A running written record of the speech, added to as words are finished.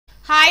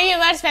Hi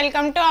viewers,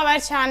 welcome to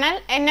our channel.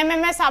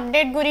 NMMS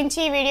update గురించి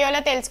ఈ వీడియోలో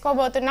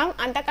తెలుసుకోబోతున్నాం.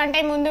 అంతకంటే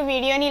ముందు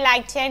వీడియోని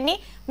లైక్ చేయండి,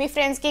 మీ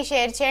ఫ్రెండ్స్కి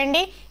షేర్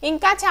చేయండి.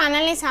 ఇంకా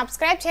ఛానల్ని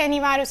సబ్స్క్రైబ్ చేయని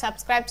వారు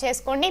సబ్స్క్రైబ్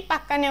చేసుకోండి,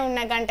 పక్కనే ఉన్న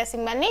గంట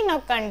సింబల్ని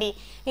నొక్కండి.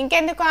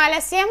 ఇంకెందుకు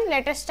ఆలస్యం,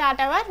 let us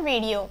start our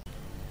video.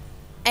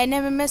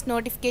 NMMS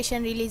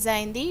notification release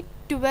అయింది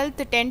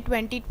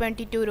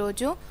 12/10/2022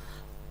 రోజు.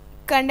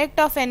 Conduct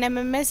of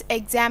NMMS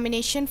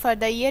examination for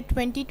the year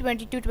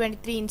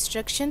 2022-23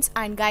 instructions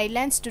and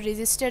guidelines to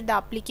register the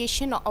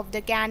application of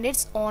the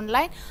candidates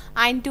online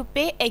and to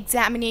pay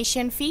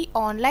examination fee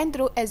online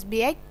through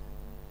SBI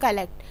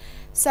Collect.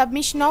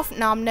 Submission of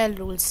nominal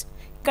rules.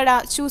 ఇక్కడ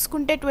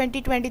చూసుకుంటే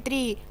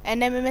 2023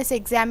 NMMS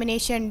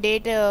examination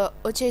date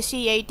వచ్చేసి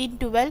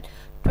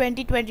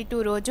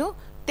 18/12/2022 రోజు.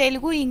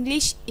 Telugu,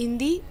 English,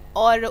 Hindi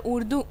are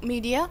Urdu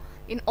media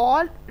in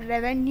all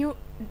revenue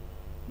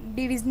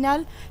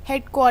divisional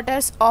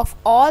headquarters of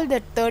all the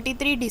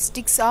 33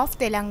 districts of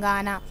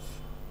Telangana.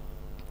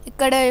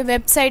 ఇక్కడ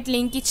website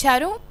link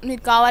ఇచ్చారు,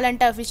 మీకు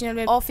కావాలంటే official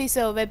office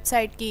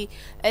వెబ్సైట్కి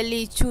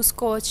వెళ్ళి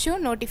చూసుకోవచ్చు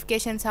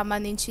నోటిఫికేషన్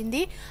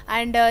సంబంధించింది.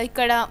 అండ్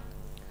ఇక్కడ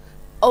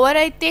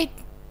ఎవరైతే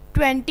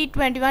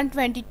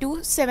 2021-22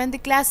 7th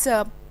క్లాస్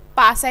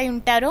పాస్ అయి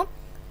ఉంటారో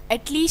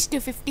అట్లీస్ట్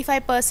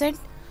 55%,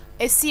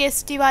 ఎస్సీ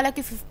ఎస్టీ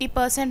వాళ్ళకి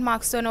 50%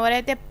 మార్క్స్తో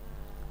ఎవరైతే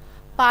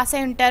పాస్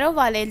అయి ఉంటారో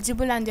వాళ్ళు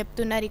ఎలిజిబుల్ అని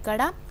చెప్తున్నారు.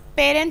 ఇక్కడ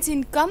పేరెంట్స్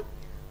ఇన్కమ్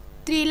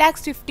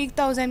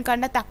 3,50,000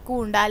 కన్నా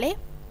తక్కువ ఉండాలి.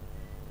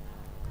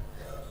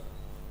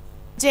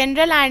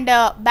 General and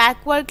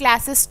backward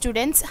classes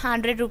students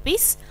 100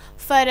 rupees,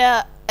 for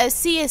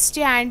SC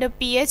ST and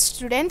pH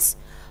students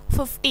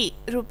 50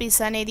 rupees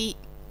అనేది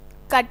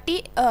కట్టి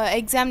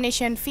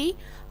ఎగ్జామినేషన్ ఫీ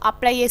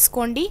అప్లై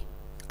చేసుకోండి.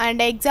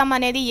 అండ్ ఎగ్జామ్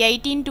అనేది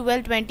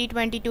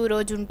 18/12/2022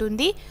 రోజు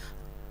ఉంటుంది.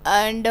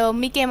 అండ్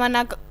మీకు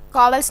ఏమన్నా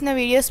కావాల్సిన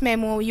వీడియోస్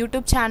మేము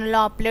యూట్యూబ్ ఛానల్లో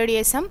అప్లోడ్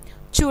చేసాం,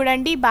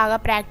 చూడండి, బాగా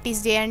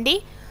ప్రాక్టీస్ చేయండి.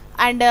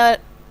 And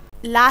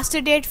last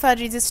date for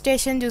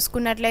registration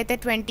చూసుకున్నట్లయితే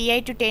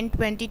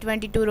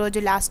 28/10/2022 రోజు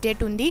లాస్ట్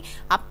డేట్ ఉంది.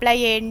 అప్లై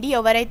చేయండి.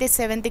 ఎవరైతే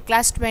 7th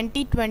క్లాస్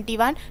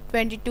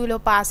 2021-22లో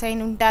పాస్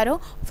అయిన ఉంటారో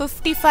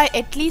 55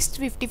 అట్లీస్ట్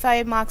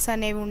 55 మార్క్స్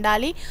అనేవి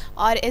ఉండాలి.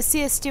 ఆర్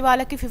ఎస్సీ ఎస్టీ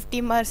వాళ్ళకి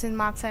 50%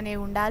 మార్క్స్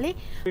అనేవి ఉండాలి.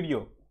 Video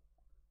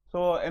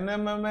so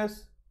NMMS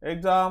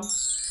exam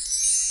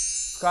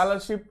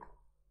scholarship.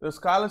 The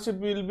scholarship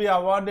will be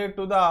awarded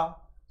to the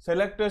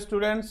selected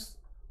students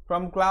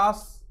from class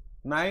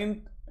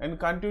 9th and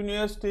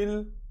continuous till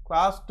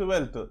class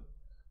 12th.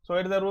 So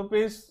it is the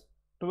rupees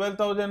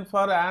 12,000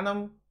 per annum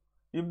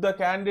if the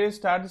candidates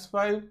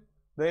satisfy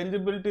the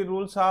eligibility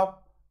rules of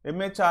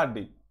MHRD.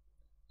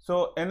 So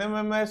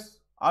NMMS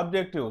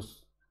objectives.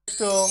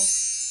 So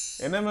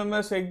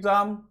NMMS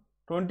exam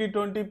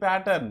 2020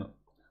 pattern.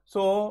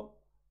 So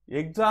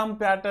exam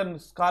pattern,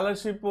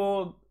 scholarship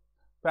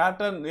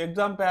pattern,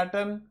 exam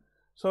pattern.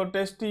 So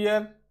test year,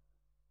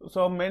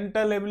 so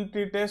mental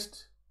ability test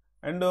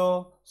and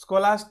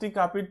scholastic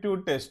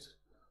aptitude test.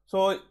 So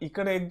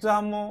ikkada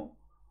exam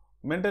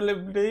mental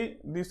ability,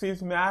 this is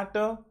math.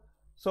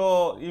 So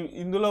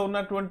indulo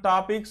unnatuvanti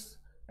topics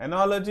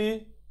analogy,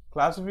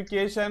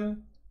 classification,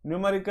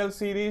 numerical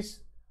series,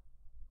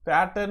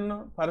 pattern,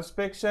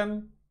 perspection,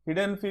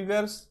 hidden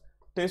figures,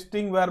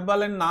 testing verbal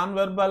and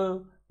non-verbal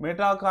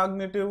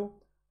metacognitive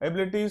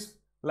abilities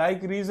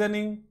like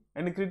reasoning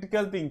and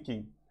critical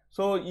thinking.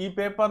 So ఈ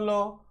పేపర్లో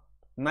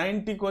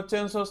 90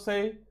 questions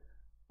వస్తాయి.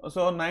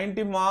 So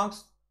 90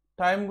 marks,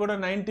 time కూడా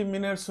 90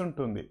 minutes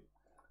ఉంటుంది.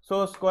 So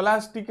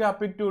scholastic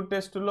aptitude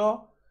టెస్ట్లో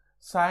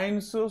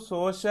science,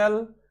 social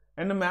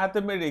and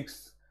mathematics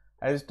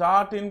I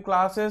start in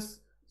classes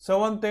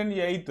 7th and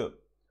 8th.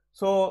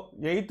 So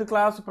 8th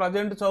class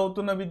present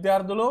చదువుతున్న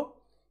విద్యార్థులు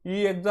ఈ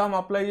exam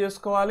apply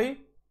చేసుకోవాలి.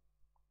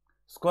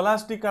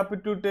 స్కోలాస్టిక్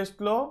అప్టిట్యూడ్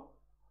టెస్ట్లో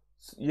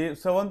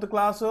 7th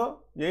క్లాసు,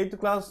 8th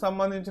క్లాస్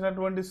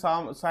సంబంధించినటువంటి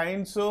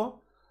సైన్స్,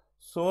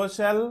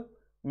 సోషల్,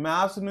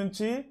 మ్యాథ్స్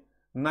నుంచి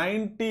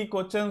 90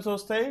 క్వశ్చన్స్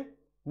వస్తాయి,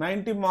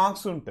 90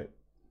 మార్క్స్ ఉంటాయి.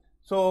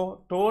 So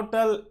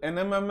total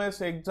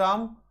NMMS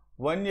exam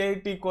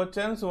 180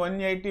 questions,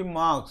 180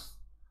 marks.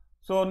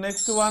 So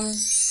next one,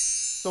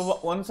 so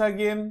once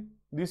again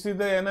this is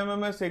the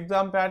NMMS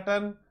exam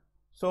pattern.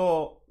 So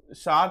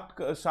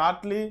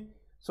shortly,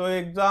 so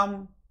exam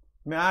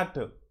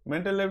math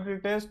mental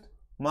ability test,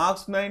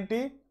 marks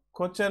 90,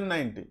 question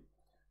 90.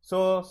 So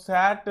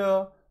SAT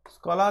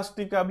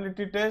scholastic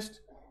ability test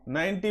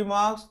 90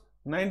 marks,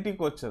 90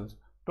 questions,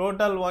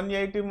 total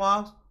 180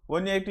 marks,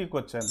 180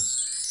 questions.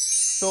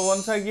 So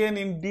once again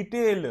in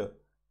detail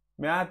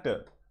math,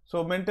 so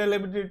mental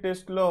ability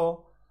test lo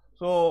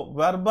so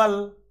verbal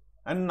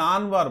and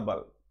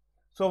non-verbal.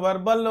 So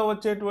verbal lo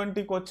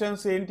వచ్చేటువంటి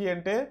questions ఏంటి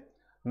అంటే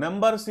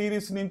number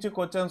series నుంచి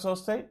questions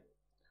వస్తాయి.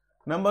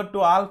 Number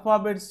 2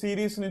 alphabet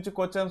series నుంచి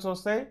questions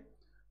వస్తాయి.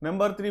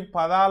 Number 3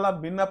 పదాల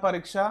భిన్న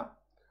పరీక్ష.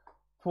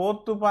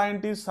 4th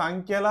పాయింట్ ఈ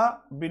సంఖ్యల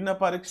భిన్న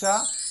పరీక్ష.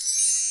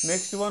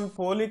 నెక్స్ట్ వన్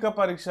పోలిక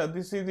పరీక్ష,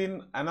 this is in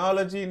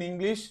analogy in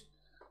English.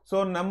 So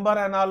number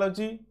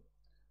analogy.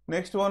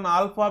 Next one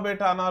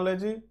alphabet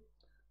analogy,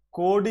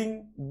 coding,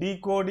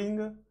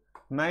 decoding,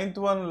 9th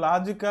one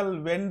logical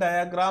Venn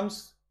diagrams,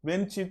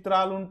 when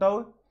చిత్రాలు ఉంటావు.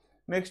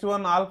 Next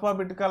one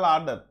alphabetical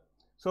order.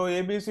 So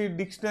ABC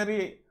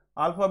dictionary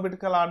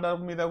alphabetical order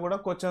మీద కూడా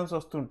questions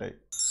వస్తుంటాయి.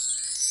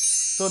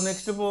 So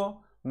next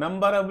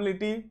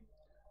నంబరబిలిటీ.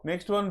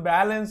 Next one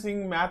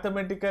balancing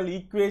mathematical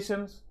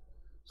equations.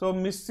 So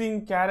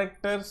missing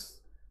characters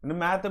and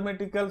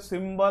mathematical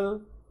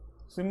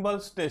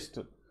symbols test.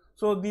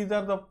 So these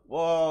are the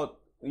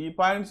ఈ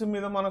points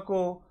మీద మనకు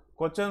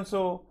questions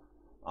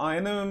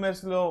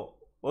ఎన్ఎంఎంఎస్లో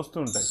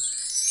వస్తుంటాయి.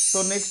 So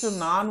next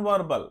non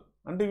verbal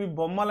అంటే ఇవి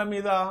బొమ్మల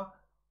మీద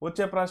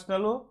వచ్చే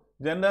ప్రశ్నలు.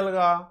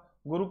 జనరల్గా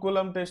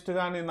గురుకులం టెస్ట్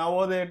కానీ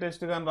నవోదయ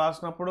టెస్ట్ కానీ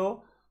రాసినప్పుడు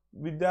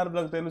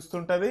విద్యార్థులకు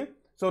తెలుస్తుంటుంది.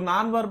 సో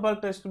నాన్ వర్బల్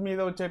టెస్ట్ మీద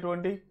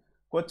వచ్చేటువంటి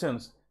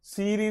క్వశ్చన్స్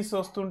సిరీస్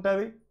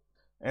వస్తుంటుంది,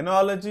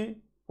 ఎనాలజీ,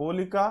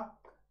 పోలిక,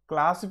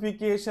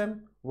 క్లాసిఫికేషన్,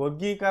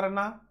 వర్గీకరణ,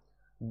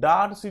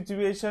 డాట్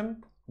సిచ్యువేషన్,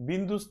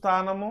 బిందు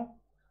స్థానము.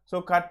 సో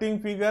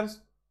కట్టింగ్ ఫిగర్స్,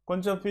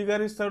 కొంచెం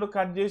ఫిగర్ ఇస్తాడు,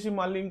 కట్ చేసి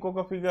మళ్ళీ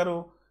ఇంకొక ఫిగరు,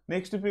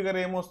 నెక్స్ట్ ఫిగర్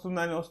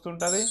ఏమొస్తుందని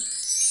వస్తుంటుంది.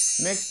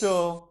 నెక్స్ట్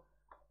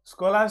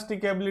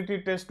స్కాలాస్టిక్ ఎబిలిటీ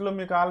టెస్ట్లో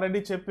మీకు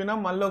ఆల్రెడీ చెప్పిన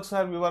మళ్ళీ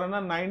ఒకసారి వివరణ.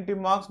 90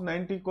 marks,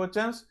 90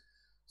 questions.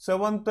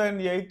 7th and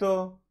 8th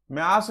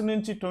maths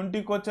నుంచి 20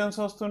 క్వశ్చన్స్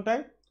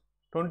వస్తుంటాయి,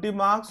 20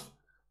 మార్క్స్.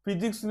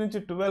 ఫిజిక్స్ నుంచి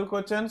 12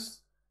 క్వశ్చన్స్,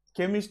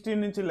 కెమిస్ట్రీ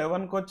నుంచి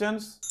 11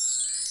 క్వశ్చన్స్,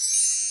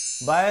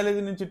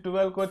 బయాలజీ నుంచి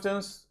 12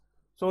 క్వశ్చన్స్.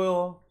 సో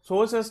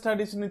సోషల్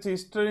స్టడీస్ నుంచి,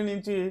 హిస్టరీ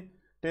నుంచి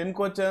 10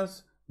 క్వశ్చన్స్,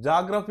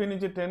 జాగ్రఫీ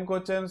నుంచి 10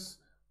 క్వశ్చన్స్,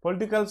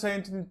 పొలిటికల్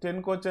సైన్స్ నుంచి 10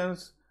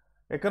 క్వశ్చన్స్,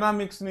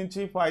 ఎకనామిక్స్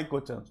నుంచి 5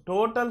 క్వశ్చన్స్.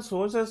 టోటల్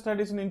సోషల్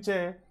స్టడీస్ నుంచే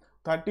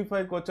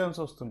 35 క్వశ్చన్స్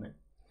వస్తున్నాయి.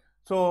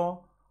 So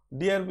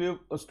dear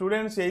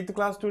students, 8th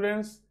class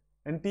students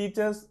and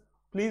teachers,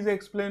 please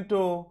explain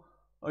to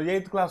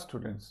 8th class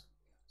students.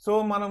 So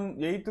మనం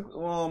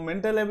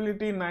mental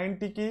ability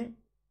 90కి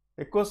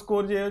ఎక్కువ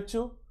score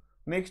చేయొచ్చు.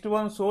 Next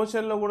one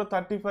సోషల్లో కూడా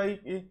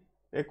 35కి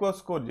ఎక్కువ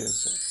స్కోర్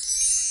చేయొచ్చు.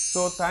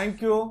 So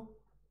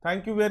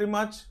thank you very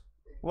much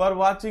for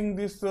watching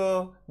this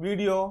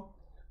video.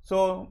 So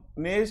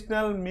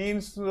national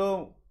means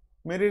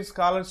merit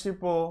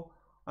scholarship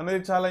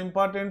అనేది చాలా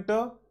important.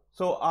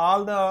 So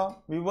all the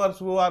viewers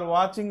who are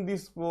watching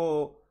this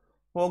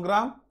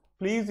programme,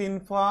 please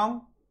inform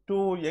to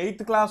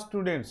 8th class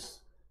students.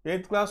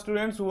 8th class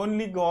students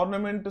only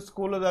government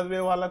స్కూల్లో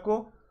చదివే వాళ్ళకు,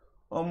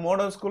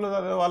 model స్కూల్లో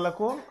చదివే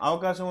వాళ్ళకు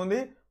అవకాశం ఉంది.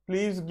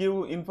 Please give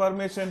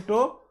information to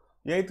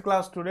 8th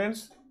class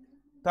students.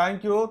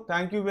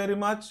 Thank you very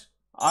much.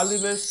 All the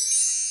best.